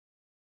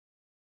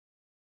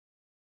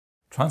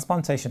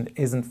Transplantation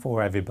isn't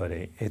for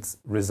everybody. It's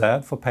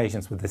reserved for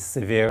patients with the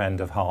severe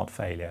end of heart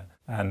failure,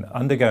 and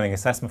undergoing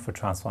assessment for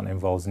transplant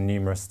involves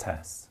numerous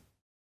tests.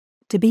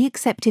 To be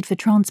accepted for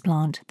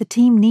transplant, the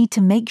team need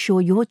to make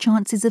sure your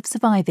chances of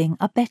surviving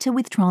are better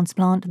with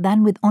transplant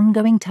than with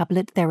ongoing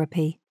tablet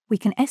therapy. We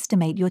can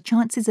estimate your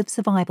chances of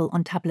survival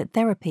on tablet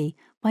therapy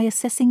by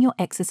assessing your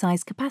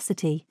exercise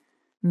capacity,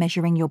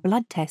 measuring your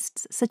blood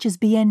tests such as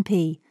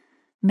BNP,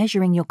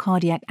 measuring your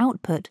cardiac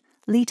output,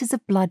 litres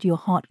of blood your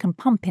heart can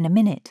pump in a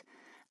minute,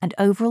 and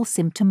overall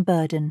symptom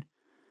burden.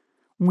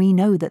 We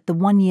know that the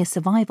 1-year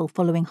survival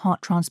following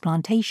heart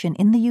transplantation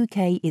in the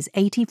UK is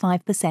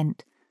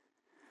 85%.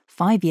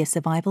 5-year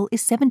survival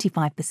is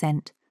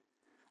 75%.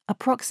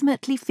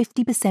 Approximately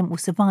 50% will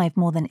survive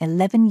more than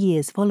 11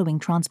 years following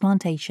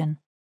transplantation.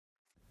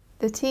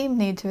 The team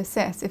need to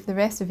assess if the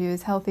rest of you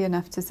is healthy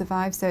enough to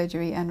survive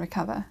surgery and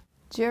recover.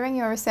 During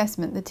your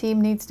assessment, the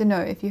team needs to know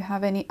if you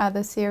have any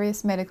other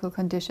serious medical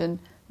condition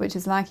which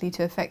is likely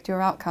to affect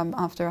your outcome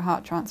after a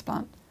heart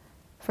transplant.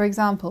 For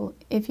example,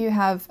 if you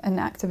have an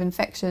active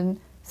infection,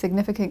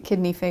 significant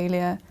kidney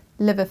failure,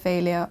 liver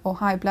failure, or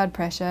high blood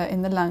pressure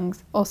in the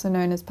lungs, also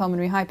known as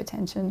pulmonary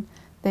hypertension,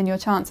 then your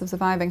chance of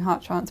surviving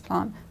heart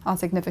transplant are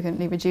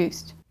significantly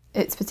reduced.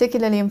 It's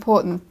particularly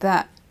important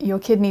that your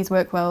kidneys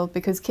work well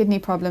because kidney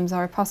problems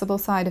are a possible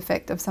side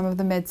effect of some of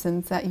the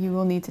medicines that you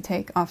will need to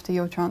take after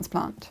your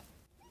transplant.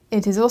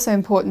 It is also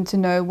important to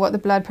know what the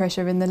blood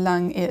pressure in the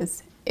lung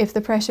is. If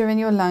the pressure in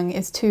your lung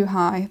is too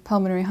high,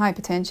 pulmonary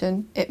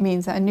hypertension, it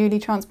means that a newly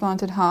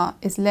transplanted heart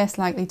is less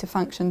likely to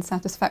function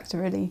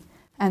satisfactorily,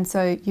 and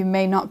so you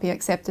may not be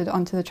accepted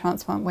onto the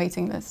transplant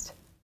waiting list.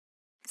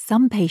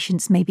 Some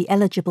patients may be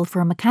eligible for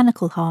a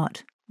mechanical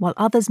heart, while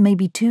others may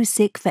be too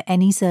sick for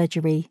any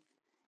surgery.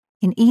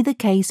 In either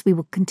case, we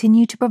will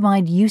continue to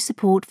provide you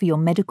support for your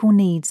medical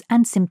needs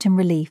and symptom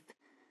relief.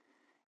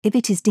 If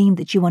it is deemed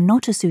that you are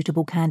not a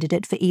suitable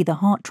candidate for either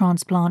heart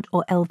transplant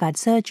or LVAD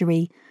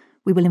surgery,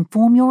 we will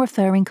inform your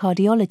referring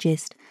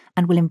cardiologist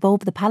and will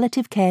involve the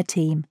palliative care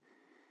team.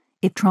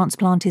 If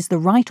transplant is the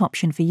right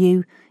option for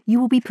you,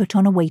 you will be put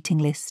on a waiting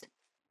list.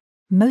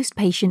 Most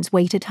patients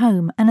wait at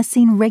home and are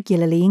seen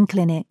regularly in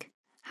clinic.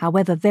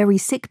 However, very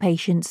sick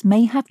patients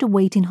may have to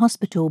wait in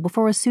hospital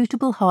before a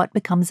suitable heart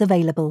becomes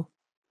available.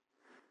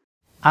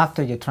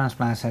 After your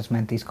transplant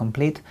assessment is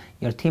complete,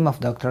 your team of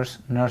doctors,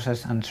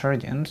 nurses and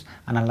surgeons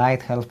and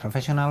allied health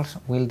professionals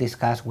will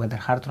discuss whether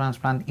heart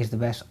transplant is the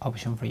best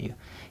option for you.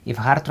 If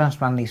heart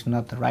transplant is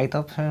not the right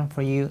option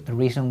for you, the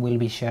reason will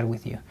be shared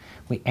with you.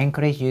 We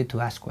encourage you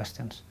to ask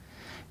questions.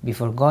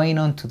 Before going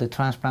on to the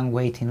transplant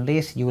waiting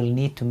list, you will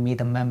need to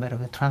meet a member of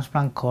the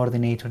transplant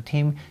coordinator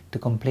team to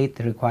complete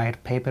the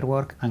required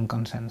paperwork and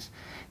consents.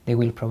 They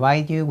will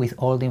provide you with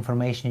all the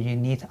information you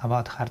need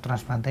about heart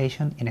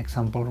transplantation, in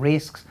example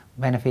risks,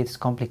 benefits,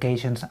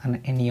 complications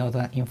and any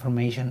other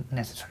information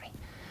necessary.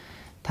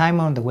 Time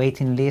on the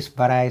waiting list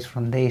varies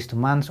from days to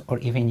months or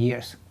even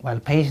years. While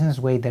patients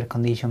wait, their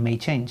condition may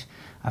change.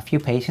 A few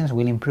patients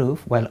will improve,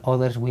 while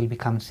others will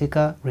become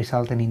sicker,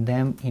 resulting in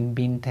them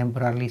being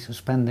temporarily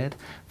suspended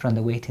from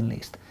the waiting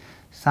list.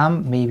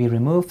 Some may be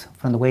removed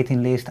from the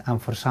waiting list, and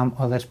for some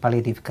others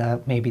palliative care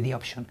may be the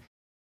option.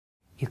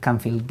 It can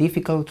feel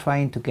difficult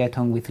trying to get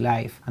on with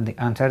life, and the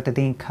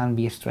uncertainty can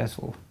be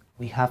stressful.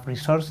 We have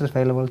resources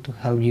available to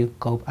help you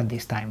cope at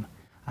this time.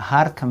 A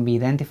heart can be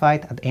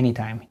identified at any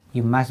time.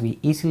 You must be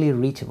easily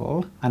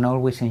reachable and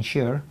always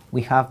ensure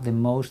we have the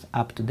most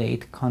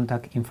up-to-date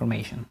contact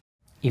information.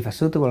 If a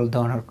suitable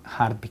donor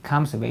heart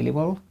becomes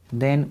available,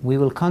 then we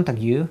will contact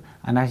you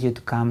and ask you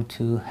to come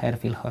to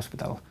Harefield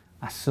Hospital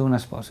as soon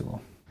as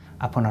possible.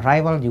 Upon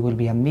arrival, you will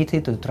be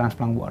admitted to the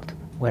transplant ward,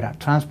 where our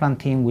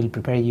transplant team will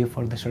prepare you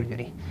for the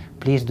surgery.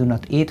 Please do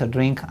not eat or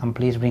drink, and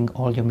please bring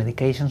all your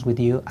medications with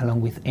you,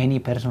 along with any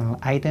personal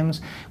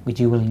items which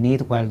you will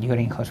need while you're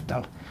in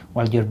hospital.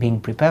 While you're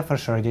being prepared for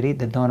surgery,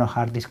 the donor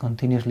heart is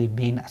continuously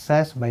being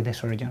assessed by the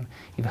surgeon.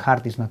 If the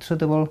heart is not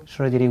suitable,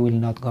 surgery will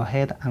not go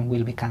ahead and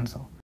will be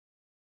cancelled.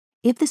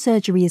 If the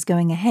surgery is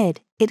going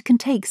ahead, it can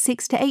take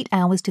 6 to 8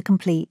 hours to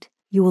complete.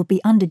 You will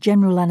be under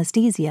general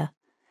anaesthesia.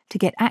 To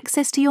get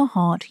access to your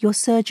heart, your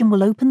surgeon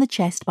will open the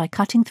chest by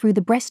cutting through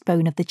the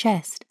breastbone of the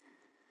chest.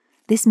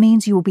 This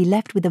means you will be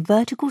left with a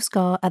vertical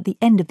scar at the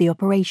end of the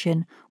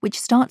operation, which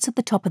starts at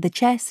the top of the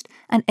chest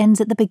and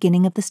ends at the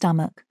beginning of the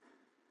stomach.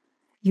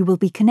 You will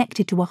be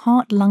connected to a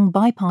heart-lung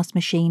bypass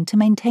machine to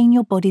maintain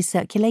your body's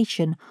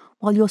circulation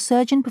while your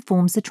surgeon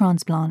performs the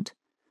transplant.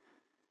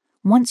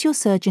 Once your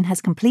surgeon has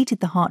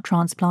completed the heart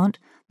transplant,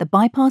 the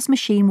bypass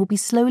machine will be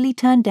slowly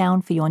turned down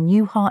for your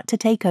new heart to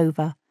take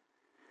over.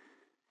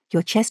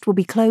 Your chest will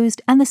be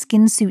closed and the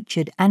skin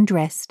sutured and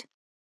dressed.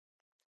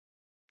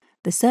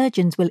 The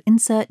surgeons will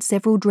insert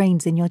several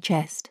drains in your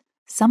chest.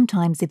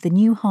 Sometimes, if the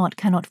new heart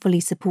cannot fully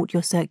support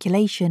your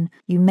circulation,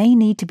 you may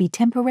need to be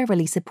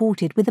temporarily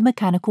supported with a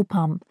mechanical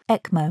pump,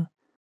 ECMO.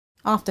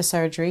 After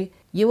surgery,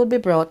 you will be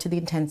brought to the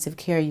intensive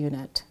care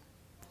unit.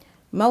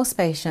 Most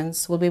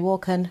patients will be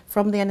woken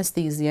from the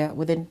anesthesia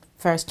within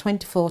first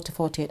 24 to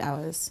 48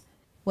 hours.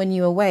 When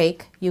you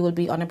awake, you will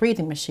be on a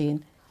breathing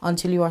machine,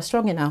 until you are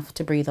strong enough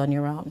to breathe on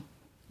your own.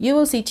 You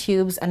will see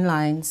tubes and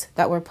lines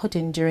that were put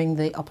in during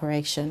the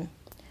operation.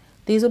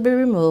 These will be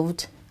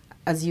removed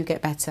as you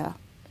get better.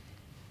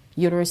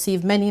 You'll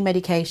receive many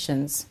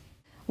medications.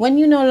 When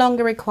you no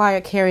longer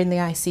require care in the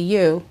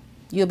ICU,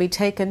 you'll be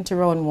taken to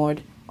Rowan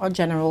Ward or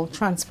General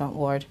Transplant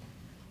Ward,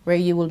 where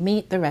you will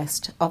meet the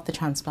rest of the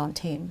transplant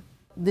team.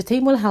 The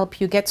team will help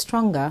you get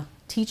stronger,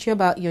 teach you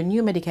about your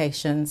new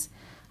medications,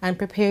 and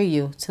prepare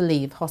you to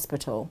leave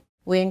hospital.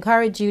 We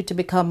encourage you to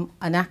become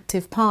an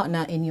active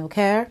partner in your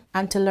care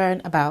and to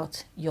learn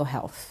about your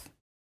health.